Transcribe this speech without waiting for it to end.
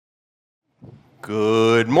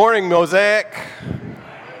Good morning, Mosaic.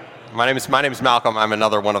 My name is Malcolm. I'm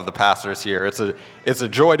another one of the pastors here. It's a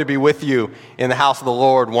joy to be with you in the house of the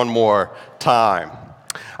Lord one more time.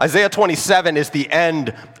 Isaiah 27 is the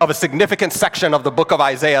end of a significant section of the book of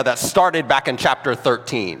Isaiah that started back in chapter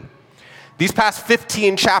 13. These past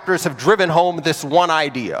 15 chapters have driven home this one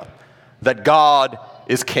idea, that God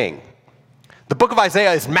is king. The book of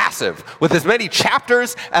Isaiah is massive, with as many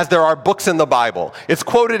chapters as there are books in the Bible. It's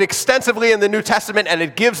quoted extensively in the New Testament, and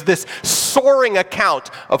it gives this soaring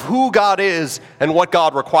account of who God is and what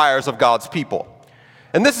God requires of God's people.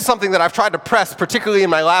 And this is something that I've tried to press, particularly in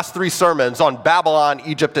my last 3 sermons on Babylon,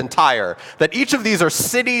 Egypt, and Tyre, that each of these are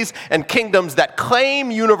cities and kingdoms that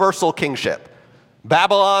claim universal kingship.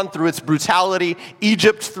 Babylon through its brutality,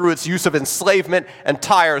 Egypt through its use of enslavement, and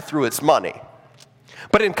Tyre through its money.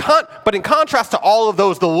 But in contrast to all of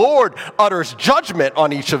those, the Lord utters judgment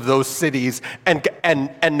on each of those cities and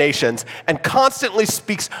nations and constantly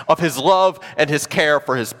speaks of his love and his care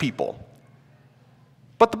for his people.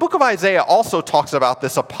 But the book of Isaiah also talks about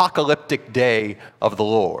this apocalyptic day of the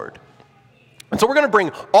Lord. And so we're going to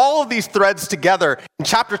bring all of these threads together in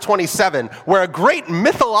chapter 27, where a great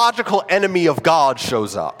mythological enemy of God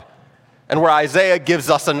shows up, and where Isaiah gives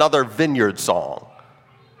us another vineyard song.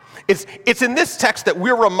 It's in this text that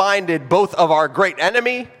we're reminded both of our great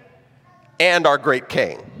enemy and our great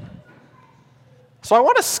king. So I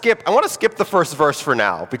want to skip the first verse for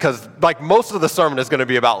now, because like most of the sermon is going to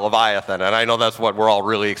be about Leviathan, and I know that's what we're all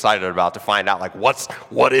really excited about, to find out like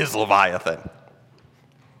what is Leviathan.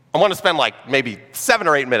 I want to spend like maybe 7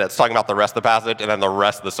 or 8 minutes talking about the rest of the passage, and then the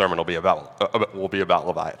rest of the sermon will be about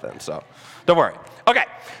Leviathan. So don't worry. Okay,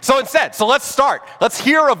 so let's start. Let's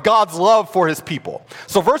hear of God's love for his people.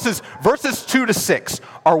 So verses 2 to 6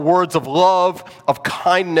 are words of love, of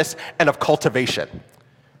kindness, and of cultivation.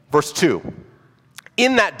 Verse 2,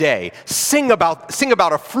 in that day, sing about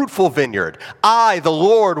a fruitful vineyard. I, the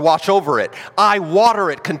Lord, watch over it. I water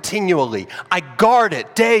it continually. I guard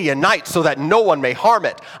it day and night so that no one may harm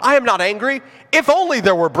it. I am not angry. If only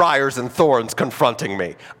there were briars and thorns confronting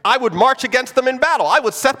me. I would march against them in battle. I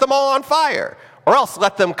would set them all on fire. Or else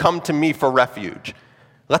let them come to me for refuge.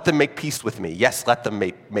 Let them make peace with me. Yes, let them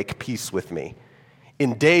make peace with me.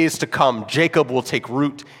 In days to come, Jacob will take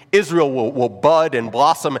root. Israel will bud and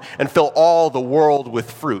blossom and fill all the world with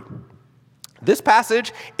fruit. This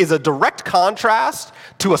passage is a direct contrast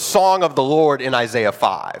to a song of the Lord in Isaiah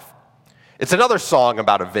 5. It's another song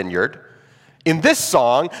about a vineyard. In this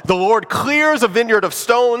song, the Lord clears a vineyard of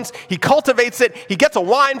stones, he cultivates it, he gets a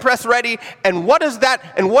wine press ready, and what does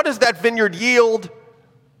that vineyard yield?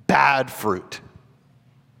 Bad fruit.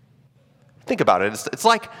 Think about it. It's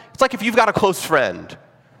like if you've got a close friend,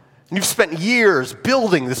 and you've spent years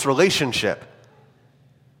building this relationship,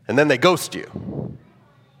 and then they ghost you.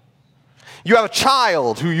 You have a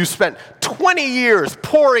child who you spent 20 years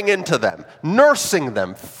pouring into them, nursing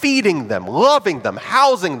them, feeding them, loving them,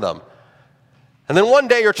 housing them. And then one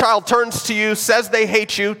day your child turns to you, says they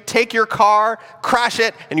hate you, take your car, crash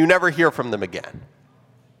it, and you never hear from them again.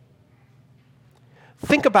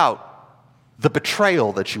 Think about the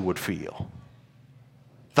betrayal that you would feel.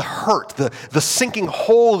 The hurt, the sinking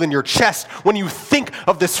hole in your chest when you think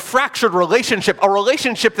of this fractured relationship, a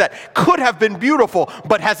relationship that could have been beautiful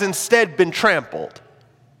but has instead been trampled.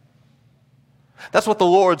 That's what the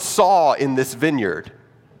Lord saw in this vineyard,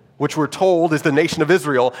 which we're told is the nation of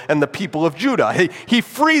Israel and the people of Judah. He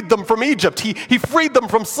freed them from Egypt. He freed them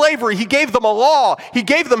from slavery. He gave them a law. He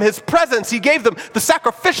gave them his presence. He gave them the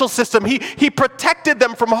sacrificial system. He protected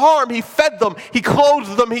them from harm. He fed them. He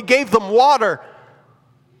clothed them. He gave them water.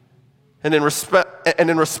 And in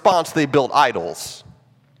response, they built idols.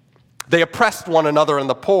 They oppressed one another and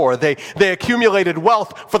the poor. They accumulated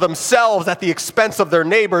wealth for themselves at the expense of their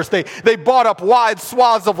neighbors. They bought up wide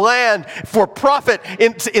swaths of land for profit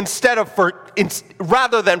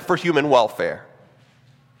rather than for human welfare.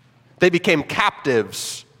 They became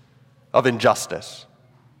captives of injustice.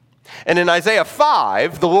 And in Isaiah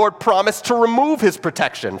 5, the Lord promised to remove his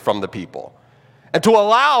protection from the people and to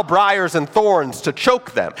allow briars and thorns to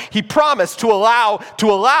choke them. He promised to allow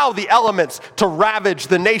the elements to ravage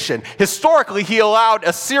the nation. Historically, he allowed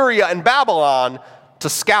Assyria and Babylon to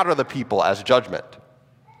scatter the people as judgment.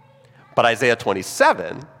 But Isaiah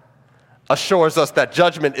 27 assures us that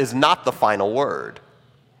judgment is not the final word.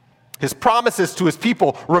 His promises to his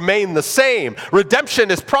people remain the same.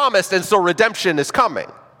 Redemption is promised, and so redemption is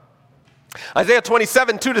coming. Isaiah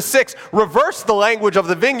 27, 2 to 6 reverse the language of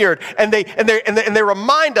the vineyard, and they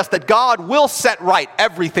remind us that God will set right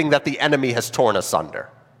everything that the enemy has torn asunder.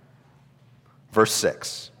 Verse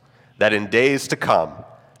 6, that in days to come,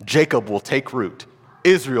 Jacob will take root,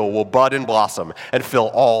 Israel will bud and blossom and fill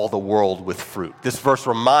all the world with fruit. This verse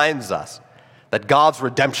reminds us that God's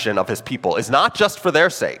redemption of his people is not just for their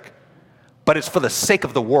sake, but it's for the sake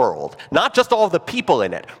of the world. Not just all of the people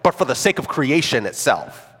in it, but for the sake of creation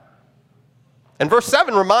itself. And verse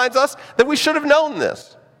 7 reminds us that we should have known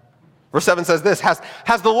this. Verse 7 says this, Has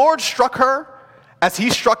the Lord struck her as he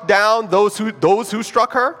struck down those who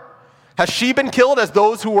struck her? Has she been killed as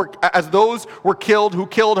those were killed who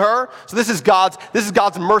killed her? So this is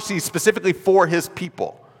God's mercy specifically for his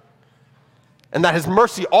people. And that his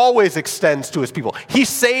mercy always extends to his people. He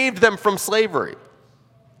saved them from slavery.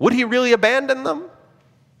 Would he really abandon them?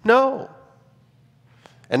 No.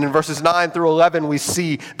 And in verses 9 through 11, we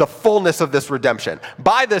see the fullness of this redemption.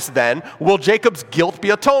 By this, then, will Jacob's guilt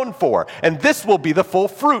be atoned for, and this will be the full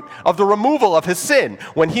fruit of the removal of his sin,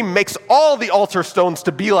 when he makes all the altar stones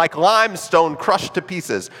to be like limestone crushed to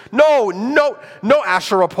pieces. No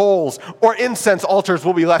Asherah poles or incense altars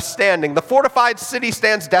will be left standing. The fortified city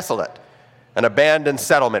stands desolate, an abandoned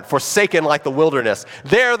settlement, forsaken like the wilderness.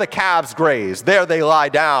 There the calves graze, there they lie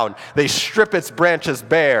down. They strip its branches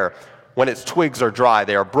bare. When its twigs are dry,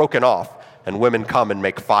 they are broken off, and women come and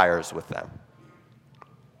make fires with them.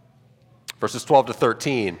 Verses 12 to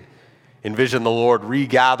 13 envision the Lord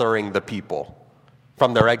regathering the people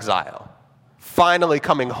from their exile, finally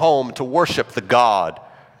coming home to worship the God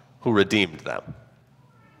who redeemed them.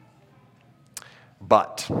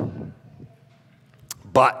 But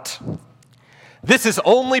this is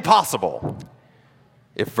only possible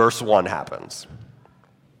if verse 1 happens.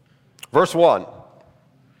 Verse 1.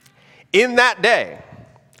 In that day,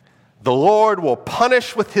 the Lord will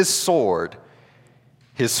punish with his sword,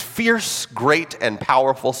 his fierce, great, and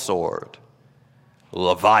powerful sword,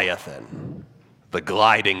 Leviathan, the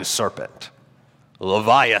gliding serpent.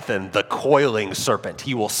 Leviathan, the coiling serpent.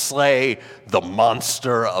 He will slay the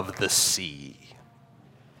monster of the sea.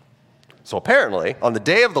 So apparently, on the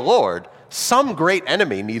day of the Lord, some great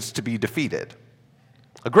enemy needs to be defeated.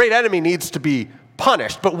 A great enemy needs to be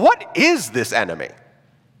punished. But what is this enemy?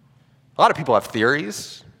 A lot of people have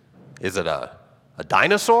theories. Is it a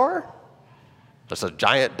dinosaur? Just a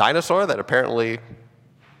giant dinosaur that apparently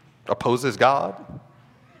opposes God?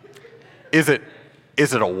 Is it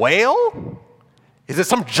a whale? Is it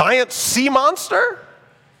some giant sea monster?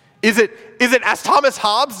 Is it, as Thomas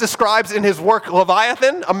Hobbes describes in his work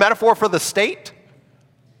Leviathan, a metaphor for the state?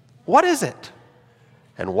 What is it?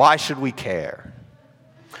 And why should we care?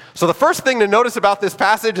 So the first thing to notice about this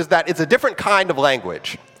passage is that it's a different kind of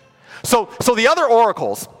language. So the other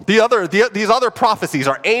oracles, these other prophecies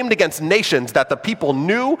are aimed against nations that the people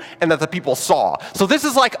knew and that the people saw. So this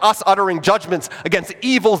is like us uttering judgments against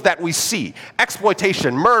evils that we see.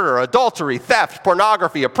 Exploitation, murder, adultery, theft,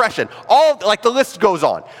 pornography, oppression, all, like the list goes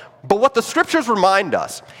on. But what the scriptures remind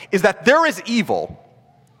us is that there is evil.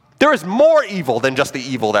 There is more evil than just the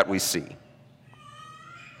evil that we see.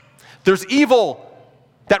 There's evil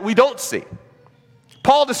that we don't see.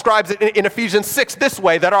 Paul describes it in Ephesians 6 this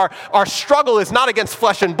way, that our struggle is not against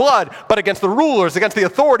flesh and blood, but against the rulers, against the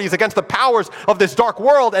authorities, against the powers of this dark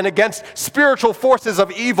world, and against spiritual forces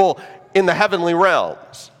of evil in the heavenly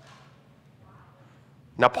realms.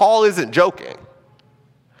 Now, Paul isn't joking,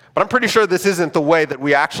 but I'm pretty sure this isn't the way that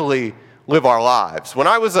we actually live our lives. When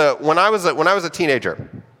I was a teenager,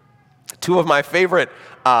 two of my favorite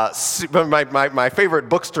my favorite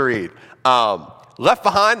books to read, Left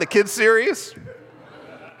Behind, the kids series.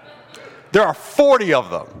 There are 40 of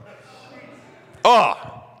them.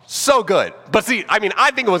 Oh, so good. But see, I mean, I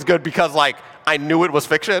think it was good because, like, I knew it was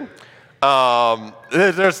fiction.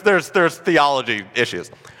 There's theology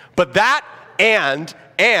issues. But that and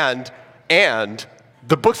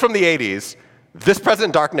the books from the 80s, This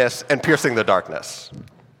Present Darkness and Piercing the Darkness,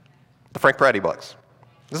 the Frank Peretti books.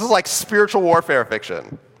 This is like spiritual warfare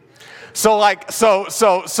fiction. So the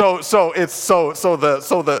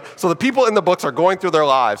people in the books are going through their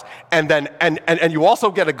lives, and then and you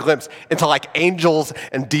also get a glimpse into like angels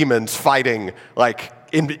and demons fighting like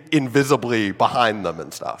invisibly behind them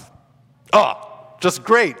and stuff. Oh, just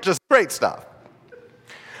great stuff.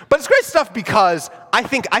 But it's great stuff because I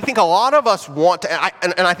think a lot of us want to,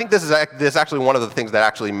 and I think this is actually one of the things that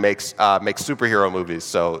actually makes superhero movies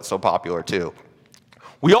so popular too.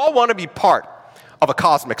 We all want to be part of a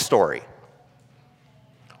cosmic story.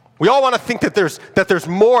 We all want to think that there's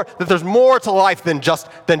more to life than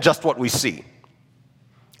just what we see.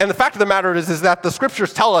 And the fact of the matter is that the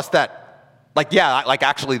scriptures tell us that,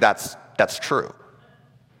 actually that's true.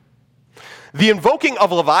 The invoking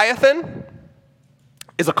of Leviathan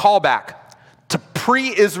is a callback to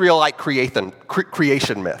pre-Israelite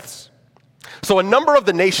creation myths. So a number of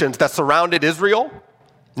the nations that surrounded Israel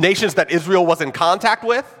nations that Israel was in contact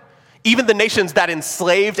with, even the nations that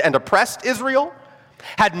enslaved and oppressed Israel,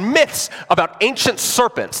 had myths about ancient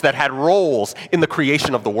serpents that had roles in the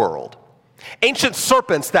creation of the world. Ancient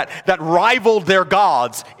serpents that rivaled their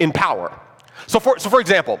gods in power. So for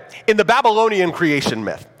example, in the Babylonian creation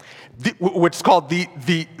myth, which is called the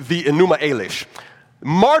Enuma Elish,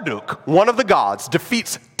 Marduk, one of the gods,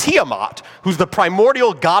 defeats Tiamat, who's the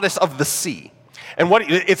primordial goddess of the sea. And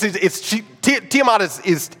Tiamat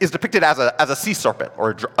is depicted as a sea serpent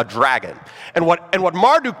or a dragon. And what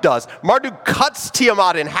Marduk does, Marduk cuts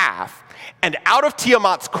Tiamat in half, and out of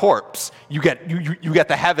Tiamat's corpse, you get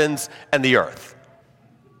the heavens and the earth.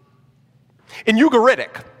 In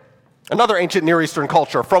Ugaritic, another ancient Near Eastern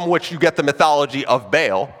culture from which you get the mythology of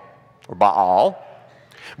Baal, or Baal,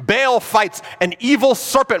 Baal fights an evil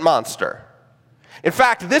serpent monster. In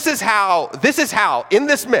fact, this is how, in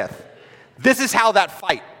this myth, this is how that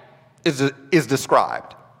fight is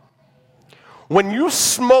described. When you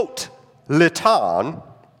smote Litan,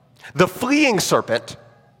 the fleeing serpent,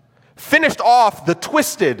 finished off the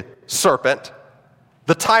twisted serpent,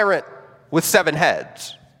 the tyrant with 7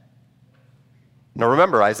 heads. Now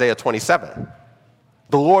remember Isaiah 27.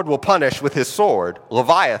 The Lord will punish with his sword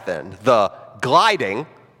Leviathan, the gliding,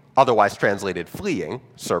 otherwise translated fleeing,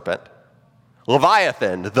 serpent.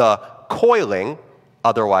 Leviathan, the coiling,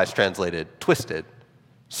 otherwise translated twisted,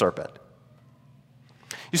 serpent.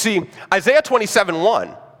 You see, Isaiah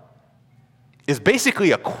 27:1 is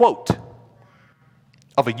basically a quote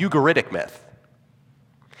of a Ugaritic myth.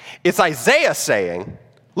 It's Isaiah saying,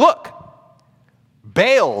 look,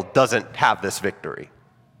 Baal doesn't have this victory.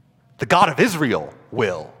 The God of Israel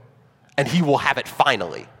will, and he will have it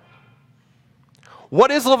finally.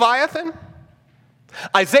 What is Leviathan?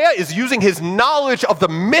 Isaiah is using his knowledge of the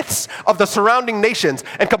myths of the surrounding nations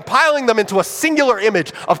and compiling them into a singular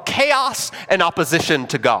image of chaos and opposition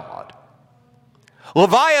to God.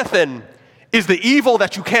 Leviathan is the evil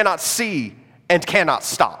that you cannot see and cannot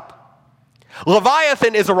stop.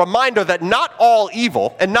 Leviathan is a reminder that not all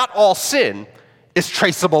evil and not all sin is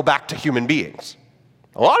traceable back to human beings.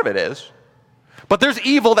 A lot of it is. But there's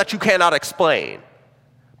evil that you cannot explain,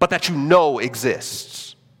 but that you know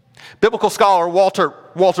exists. Biblical scholar Walter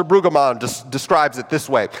Brueggemann describes it this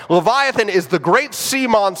way. Leviathan is the great sea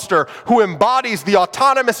monster who embodies the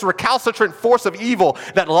autonomous recalcitrant force of evil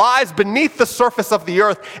that lies beneath the surface of the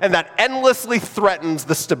earth and that endlessly threatens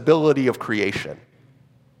the stability of creation.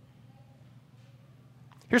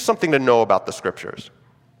 Here's something to know about the scriptures.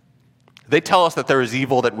 They tell us that there is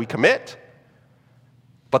evil that we commit,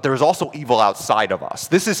 but there is also evil outside of us.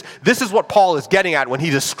 This is what Paul is getting at when he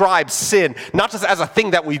describes sin, not just as a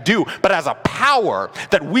thing that we do, but as a power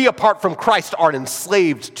that we, apart from Christ, are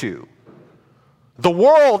enslaved to. The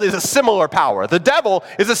world is a similar power. The devil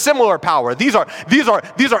is a similar power. These are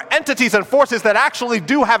entities and forces that actually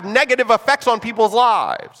do have negative effects on people's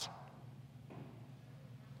lives.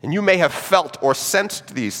 And you may have felt or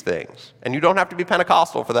sensed these things, and you don't have to be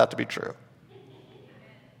Pentecostal for that to be true.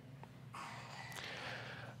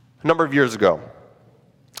 A number of years ago,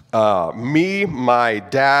 me, my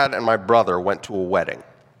dad, and my brother went to a wedding.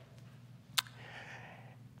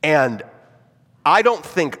 And I don't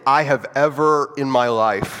think I have ever in my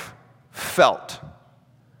life felt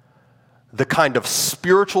the kind of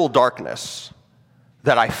spiritual darkness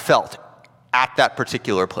that I felt at that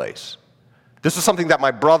particular place. This was something that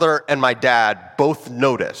my brother and my dad both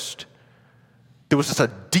noticed. There was just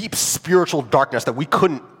a deep spiritual darkness that we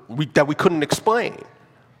couldn't explain.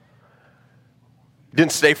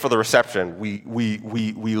 Didn't stay for the reception.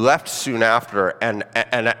 We left soon after, and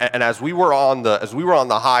as we were on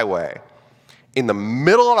the highway, in the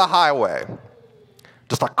middle of the highway,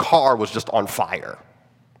 just a car was just on fire.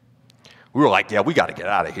 We were like, yeah, we got to get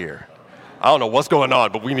out of here. I don't know what's going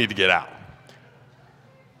on, but we need to get out.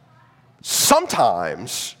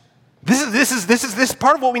 Sometimes this is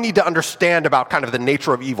part of what we need to understand about kind of the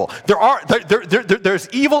nature of evil. There's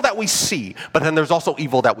evil that we see, but then there's also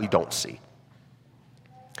evil that we don't see.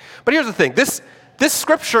 But here's the thing, this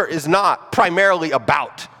scripture is not primarily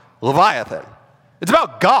about Leviathan. It's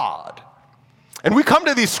about God. And we come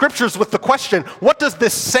to these scriptures with the question, what does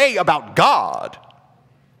this say about God?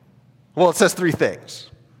 Well, it says 3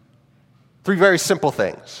 things. 3 very simple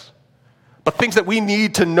things, but things that we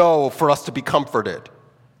need to know for us to be comforted.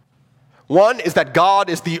 1 is that God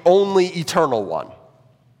is the only eternal one.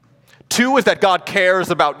 2 is that God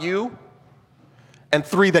cares about you. And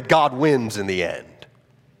 3, that God wins in the end.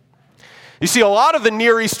 You see, a lot of the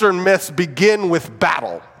Near Eastern myths begin with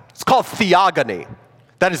battle. It's called theogony.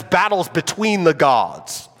 That is battles between the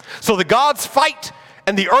gods. So the gods fight,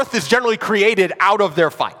 and the earth is generally created out of their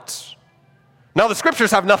fights. Now, the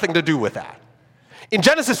scriptures have nothing to do with that. In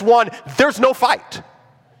Genesis 1, there's no fight.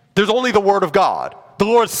 There's only the word of God. The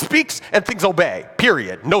Lord speaks and things obey,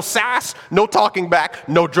 period. No sass, no talking back,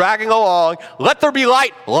 no dragging along. Let there be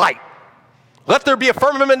light, light. Let there be a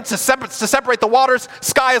firmament to separate the waters.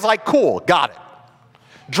 Sky is like, cool, got it.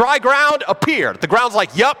 Dry ground appeared. The ground's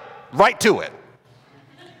like, yep, right to it.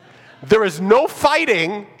 There is no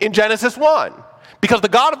fighting in Genesis 1 because the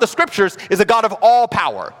God of the scriptures is a God of all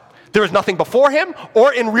power. There is nothing before him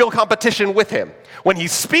or in real competition with him. When he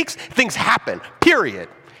speaks, things happen, period.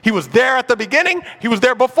 He was there at the beginning, he was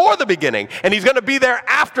there before the beginning, and he's going to be there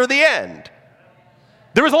after the end.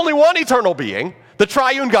 There is only one eternal being, the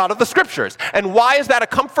triune God of the scriptures. And why is that a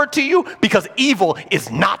comfort to you? Because evil is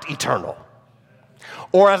not eternal.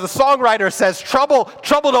 Or as the songwriter says, trouble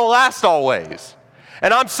don't last always.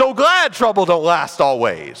 And I'm so glad trouble don't last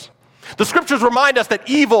always. The scriptures remind us that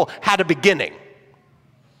evil had a beginning.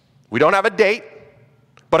 We don't have a date,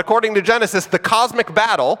 but according to Genesis, the cosmic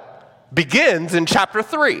battle begins in chapter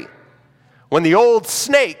 3, when the old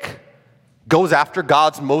snake goes after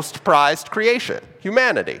God's most prized creation,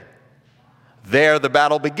 humanity. There the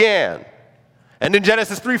battle began. And in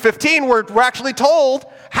Genesis 3:15, we're actually told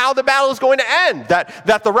how the battle is going to end.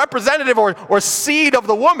 That the representative or seed of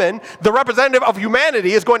the woman, the representative of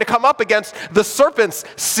humanity, is going to come up against the serpent's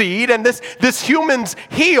seed, and this human's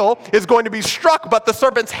heel is going to be struck, but the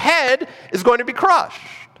serpent's head is going to be crushed.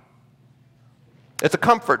 It's a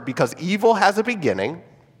comfort because evil has a beginning,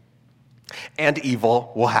 and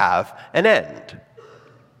evil will have an end.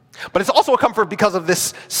 But it's also a comfort because of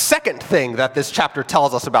this second thing that this chapter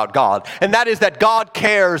tells us about God, and that is that God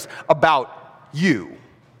cares about you.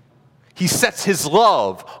 He sets his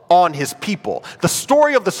love on his people. The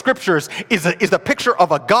story of the scriptures is a picture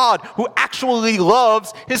of a God who actually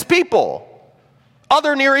loves his people.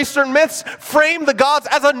 Other Near Eastern myths frame the gods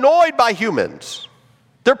as annoyed by humans.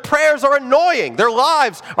 Their prayers are annoying. Their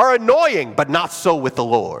lives are annoying, but not so with the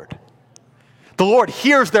Lord. The Lord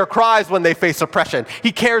hears their cries when they face oppression.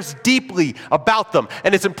 He cares deeply about them.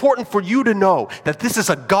 And it's important for you to know that this is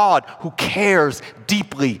a God who cares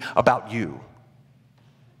deeply about you.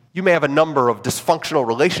 You may have a number of dysfunctional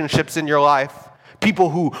relationships in your life. People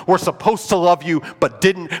who were supposed to love you but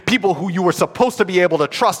didn't. People who you were supposed to be able to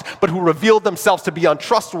trust but who revealed themselves to be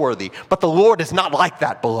untrustworthy. But the Lord is not like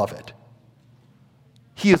that, beloved.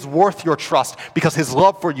 He is worth your trust because his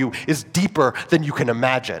love for you is deeper than you can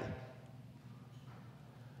imagine.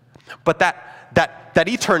 But that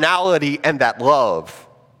eternality and that love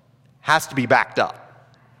has to be backed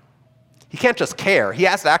up. He can't just care. He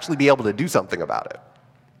has to actually be able to do something about it.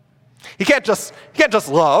 He can't just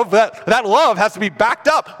love. That love has to be backed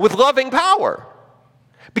up with loving power.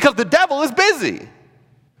 Because the devil is busy.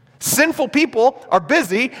 Sinful people are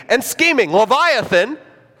busy and scheming. Leviathan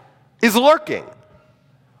is lurking.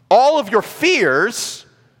 All of your fears,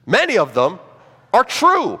 many of them, are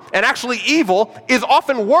true. And actually evil is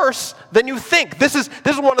often worse than you think. This is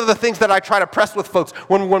one of the things that I try to press with folks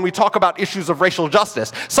when we talk about issues of racial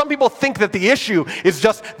justice. Some people think that the issue is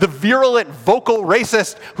just the virulent, vocal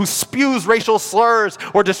racist who spews racial slurs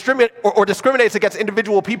or discriminates against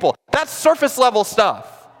individual people. That's surface level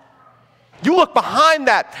stuff. You look behind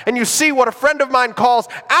that and you see what a friend of mine calls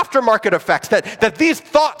aftermarket effects, that these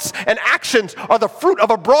thoughts and actions are the fruit of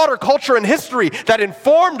a broader culture and history that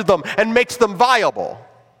informed them and makes them viable.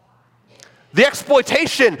 The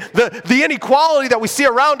exploitation, the inequality that we see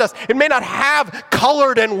around us, it may not have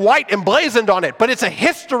colored and white emblazoned on it, but it's a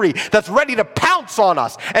history that's ready to pounce on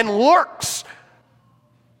us and lurks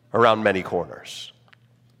around many corners.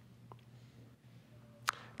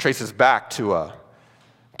 Traces back to a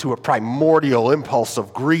primordial impulse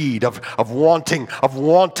of greed, of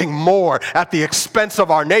wanting more at the expense of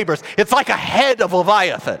our neighbors. It's like a head of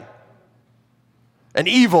Leviathan, an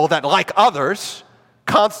evil that, like others,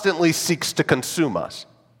 constantly seeks to consume us.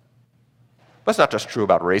 That's not just true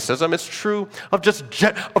about racism, it's true of just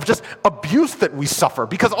abuse that we suffer,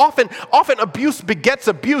 because often abuse begets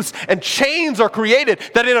abuse, and chains are created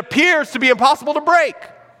that it appears to be impossible to break.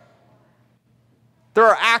 There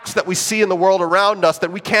are acts that we see in the world around us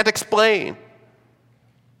that we can't explain.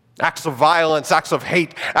 Acts of violence, acts of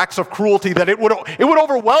hate, acts of cruelty that it would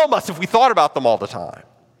overwhelm us if we thought about them all the time.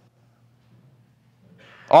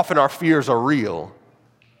 Often our fears are real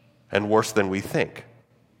and worse than we think.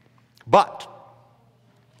 But,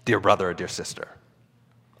 dear brother or dear sister,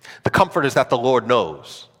 the comfort is that the Lord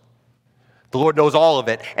knows. The Lord knows all of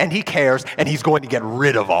it, and he cares, and he's going to get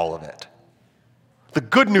rid of all of it. The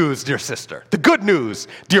good news, dear sister, the good news,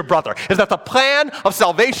 dear brother, is that the plan of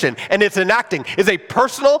salvation and its enacting is a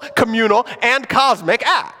personal, communal, and cosmic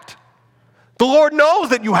act. The Lord knows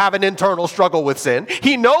that you have an internal struggle with sin.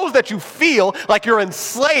 He knows that you feel like you're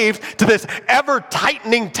enslaved to this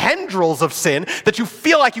ever-tightening tendrils of sin, that you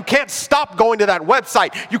feel like you can't stop going to that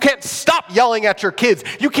website. You can't stop yelling at your kids.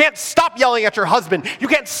 You can't stop yelling at your husband. You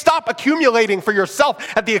can't stop accumulating for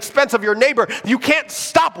yourself at the expense of your neighbor. You can't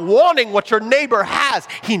stop wanting what your neighbor has.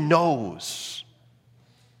 He knows.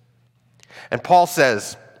 And Paul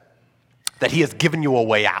says that he has given you a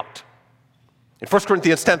way out. In 1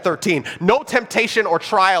 Corinthians 10:13, no temptation or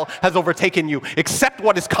trial has overtaken you except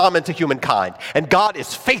what is common to humankind. And God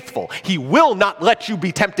is faithful. He will not let you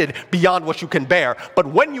be tempted beyond what you can bear. But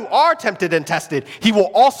when you are tempted and tested, he will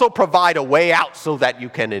also provide a way out so that you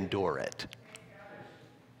can endure it.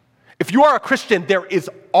 If you are a Christian, there is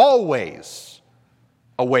always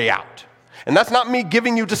a way out. And that's not me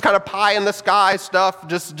giving you just kind of pie in the sky stuff,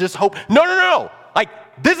 just hope. No. Like,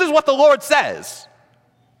 this is what the Lord says.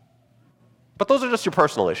 But those are just your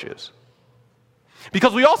personal issues.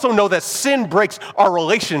 Because we also know that sin breaks our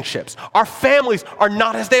relationships. Our families are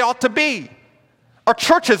not as they ought to be. Our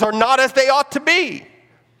churches are not as they ought to be.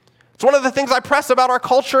 It's one of the things I press about our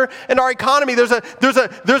culture and our economy. There's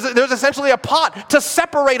essentially a plot to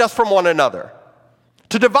separate us from one another,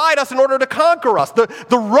 to divide us in order to conquer us.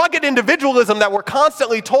 The rugged individualism that we're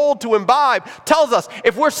constantly told to imbibe tells us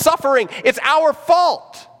if we're suffering, it's our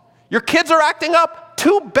fault. Your kids are acting up?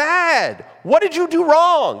 Too bad. What did you do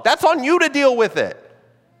wrong? That's on you to deal with it.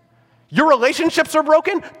 Your relationships are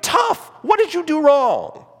broken? Tough. What did you do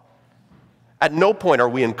wrong? At no point are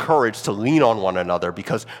we encouraged to lean on one another,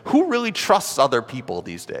 because who really trusts other people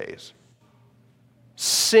these days?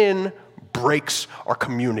 Sin breaks our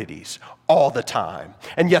communities all the time.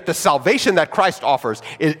 And yet the salvation that Christ offers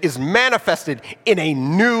is manifested in a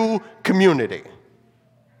new community.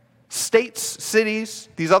 States, cities,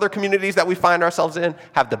 these other communities that we find ourselves in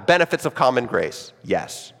have the benefits of common grace,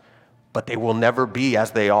 yes, but they will never be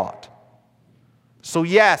as they ought. So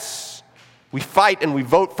yes, we fight and we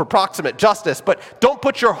vote for proximate justice, but don't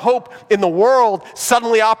put your hope in the world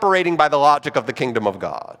suddenly operating by the logic of the kingdom of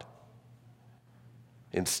God.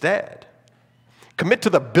 Instead, commit to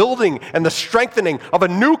the building and the strengthening of a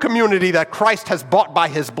new community that Christ has bought by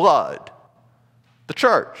his blood, the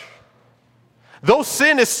church. Though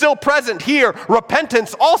sin is still present here,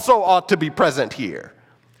 repentance also ought to be present here.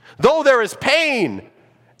 Though there is pain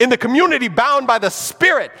in the community bound by the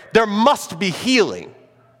Spirit, there must be healing.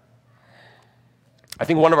 I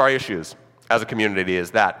think one of our issues as a community is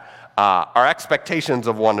that our expectations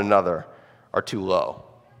of one another are too low.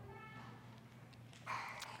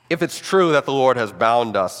 If it's true that the Lord has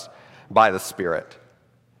bound us by the Spirit,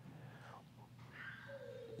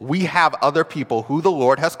 we have other people who the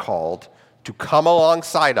Lord has called to come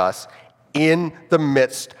alongside us in the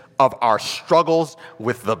midst of our struggles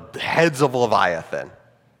with the heads of Leviathan.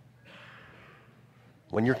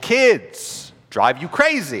 When your kids drive you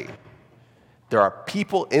crazy, there are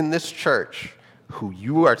people in this church who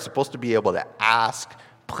you are supposed to be able to ask,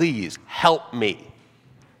 please help me.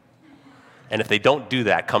 And if they don't do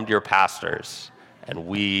that, come to your pastors and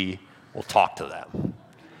we will talk to them.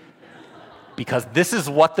 Because this is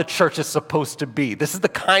what the church is supposed to be. This is the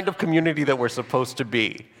kind of community that we're supposed to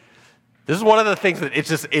be. This is one of the things that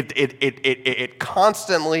it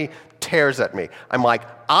constantly tears at me. I'm like,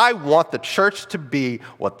 I want the church to be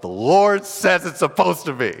what the Lord says it's supposed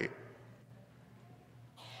to be.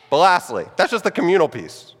 But lastly, that's just the communal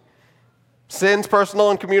piece. Sin's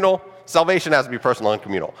personal and communal. Salvation has to be personal and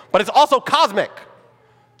communal. But it's also cosmic.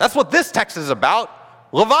 That's what this text is about.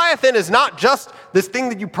 Leviathan is not just this thing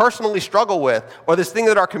that you personally struggle with or this thing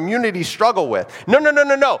that our communities struggle with.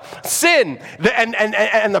 No. Sin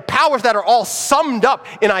and the powers that are all summed up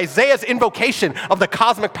in Isaiah's invocation of the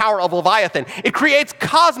cosmic power of Leviathan. It creates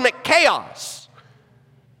cosmic chaos.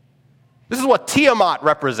 This is what Tiamat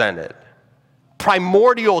represented.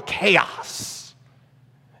 Primordial chaos.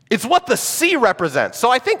 It's what the sea represents.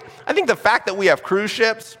 So I think the fact that we have cruise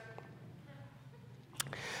ships,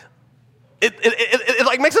 it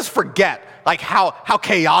like makes us forget like how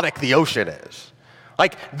chaotic the ocean is.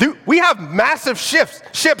 Like we have massive ships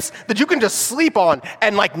that you can just sleep on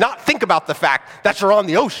and like not think about the fact that you're on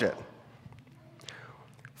the ocean.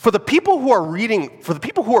 For the people who are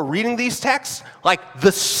reading these texts, like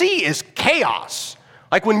the sea is chaos.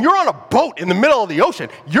 Like when you're on a boat in the middle of the ocean,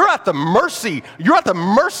 you're at the mercy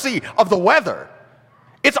of the weather.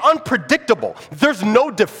 It's unpredictable. There's no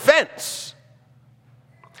defense.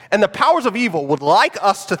 And the powers of evil would like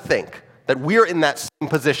us to think that we're in that same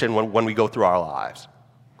position when we go through our lives.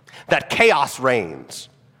 That chaos reigns,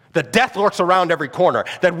 that death lurks around every corner,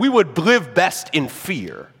 that we would live best in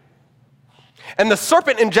fear. And the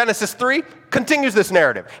serpent in Genesis 3 continues this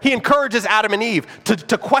narrative. He encourages Adam and Eve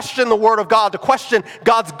to question the word of God, to question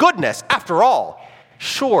God's goodness. After all,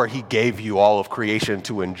 sure, he gave you all of creation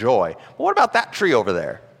to enjoy. But what about that tree over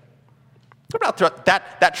there? What about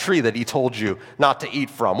that tree that he told you not to eat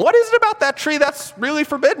from? What is it about that tree that's really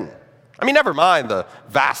forbidden? I mean, never mind the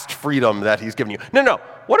vast freedom that he's given you. No.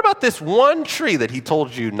 What about this one tree that he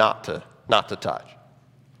told you not to touch?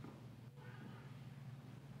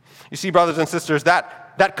 You see, brothers and sisters,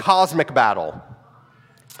 that cosmic battle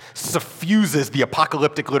suffuses the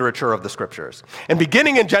apocalyptic literature of the scriptures. And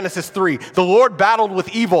beginning in Genesis 3, the Lord battled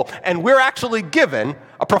with evil, and we're actually given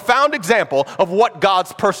a profound example of what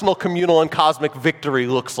God's personal, communal, and cosmic victory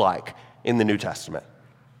looks like in the New Testament.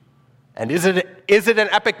 And is it an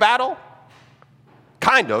epic battle?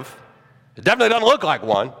 Kind of. It definitely doesn't look like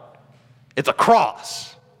one. It's a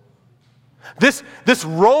cross. This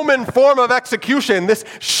Roman form of execution, this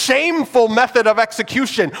shameful method of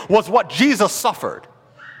execution, was what Jesus suffered.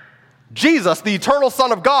 Jesus, the eternal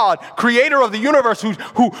Son of God, creator of the universe,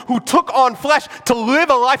 who took on flesh to live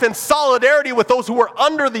a life in solidarity with those who were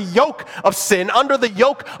under the yoke of sin, under the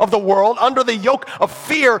yoke of the world, under the yoke of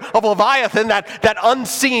fear of Leviathan, that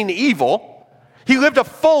unseen evil. He lived a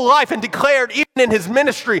full life and declared, even in his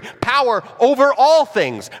ministry, power over all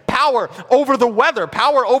things, power over the weather,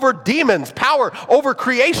 power over demons, power over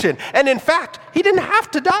creation. And in fact, he didn't have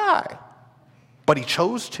to die, but he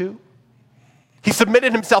chose to. He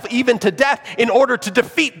submitted himself even to death in order to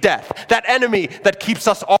defeat death, that enemy that keeps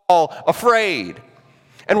us all afraid.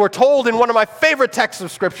 And we're told in one of my favorite texts of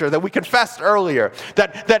Scripture that we confessed earlier,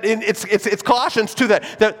 that it's Colossians 2,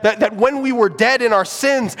 that when we were dead in our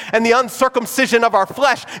sins and the uncircumcision of our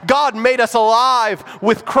flesh, God made us alive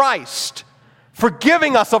with Christ,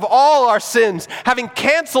 forgiving us of all our sins, having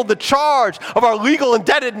canceled the charge of our legal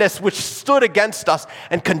indebtedness which stood against us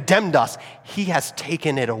and condemned us. He has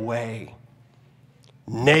taken it away,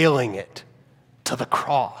 nailing it to the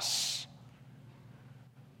cross.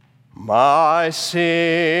 My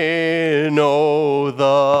sin, oh,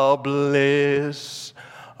 the bliss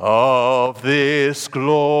of this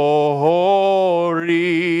glorious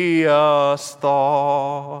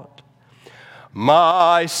thought.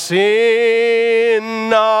 My sin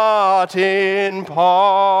not in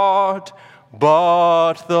part,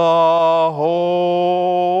 but the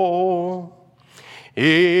whole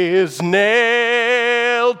is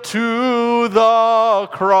nailed to the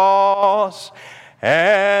cross,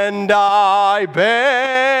 and I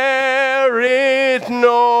bear it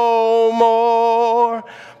no more.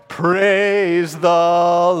 Praise the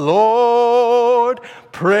Lord,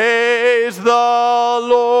 praise the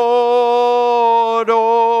Lord,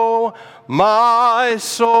 oh my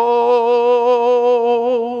soul.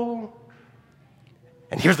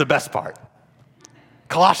 And here's the best part.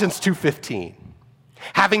 Colossians 2:15.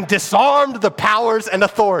 Having disarmed the powers and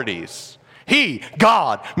authorities, He,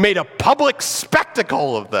 God, made a public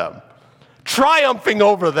spectacle of them, triumphing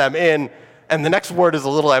over them in, and the next word is a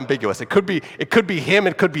little ambiguous. It could be him,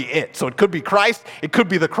 it could be it. So it could be Christ, it could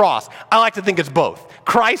be the cross. I like to think it's both.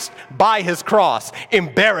 Christ, by his cross,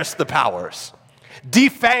 embarrassed the powers,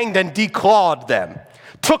 defanged and declawed them,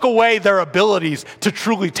 took away their abilities to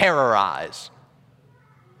truly terrorize.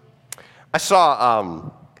 I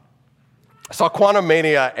saw Quantum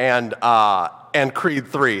Mania and Creed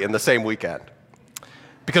 3 in the same weekend,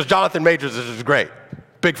 because Jonathan Majors is just great,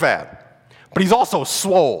 big fan, but he's also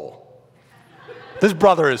swole. This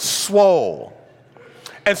brother is swole,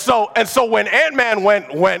 and so when Ant-Man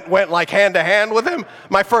went like hand to hand with him,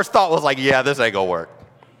 my first thought was like, yeah, this ain't gonna work.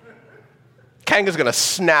 Kang is gonna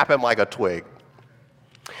snap him like a twig.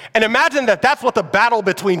 And imagine that's what the battle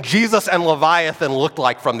between Jesus and Leviathan looked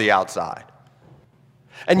like from the outside.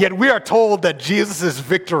 And yet we are told that Jesus'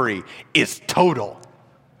 victory is total,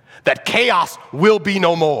 that chaos will be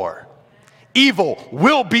no more, evil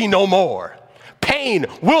will be no more, pain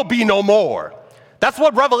will be no more. That's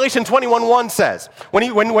what Revelation 21:1 says.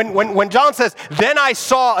 When John says, then I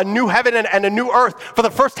saw a new heaven and a new earth, for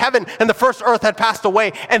the first heaven and the first earth had passed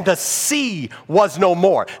away, and the sea was no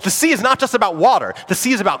more. The sea is not just about water. The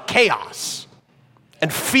sea is about chaos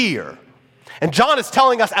and fear. And John is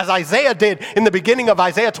telling us, as Isaiah did in the beginning of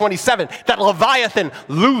Isaiah 27, that Leviathan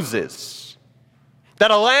loses.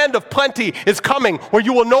 That a land of plenty is coming where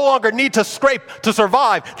you will no longer need to scrape to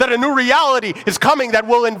survive. That a new reality is coming that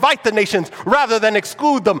will invite the nations rather than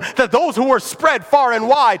exclude them. That those who were spread far and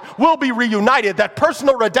wide will be reunited. That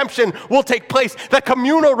personal redemption will take place. That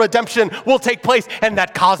communal redemption will take place. And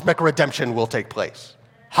that cosmic redemption will take place.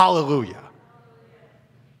 Hallelujah.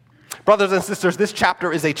 Brothers and sisters, this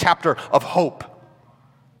chapter is a chapter of hope.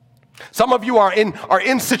 Some of you are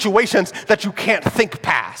in situations that you can't think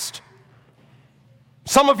past.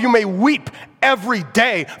 Some of you may weep every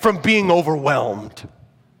day from being overwhelmed.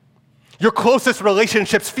 Your closest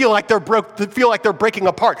relationships feel like they're breaking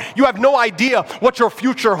apart. You have no idea what your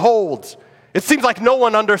future holds. It seems like no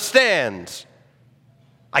one understands.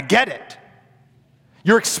 I get it.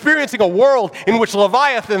 You're experiencing a world in which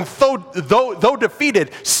Leviathan, though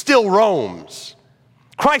defeated, still roams.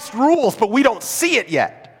 Christ rules, but we don't see it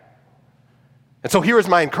yet. And so here is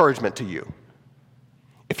my encouragement to you.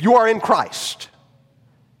 If you are in Christ,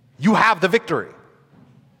 you have the victory.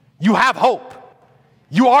 You have hope.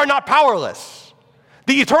 You are not powerless.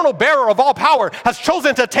 The eternal bearer of all power has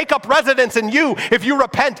chosen to take up residence in you if you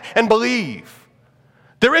repent and believe.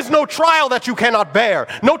 There is no trial that you cannot bear,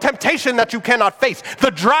 no temptation that you cannot face.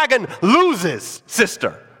 The dragon loses,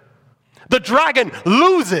 sister. The dragon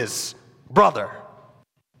loses, brother.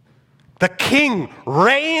 The king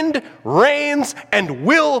reigned, reigns, and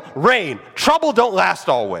will reign. Trouble don't last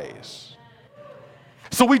always.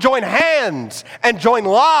 So we join hands and join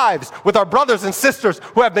lives with our brothers and sisters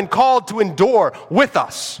who have been called to endure with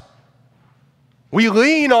us. We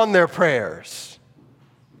lean on their prayers.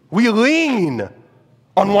 We lean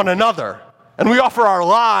on one another, and we offer our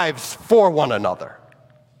lives for one another.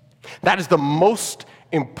 That is the most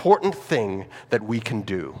important thing that we can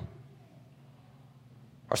do.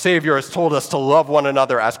 Our Savior has told us to love one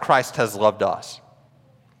another as Christ has loved us.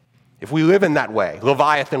 If we live in that way,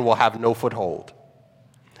 Leviathan will have no foothold,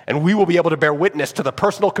 and we will be able to bear witness to the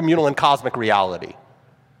personal, communal, and cosmic reality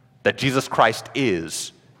that Jesus Christ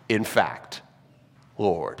is, in fact,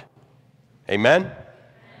 Lord. Amen?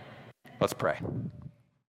 Let's pray.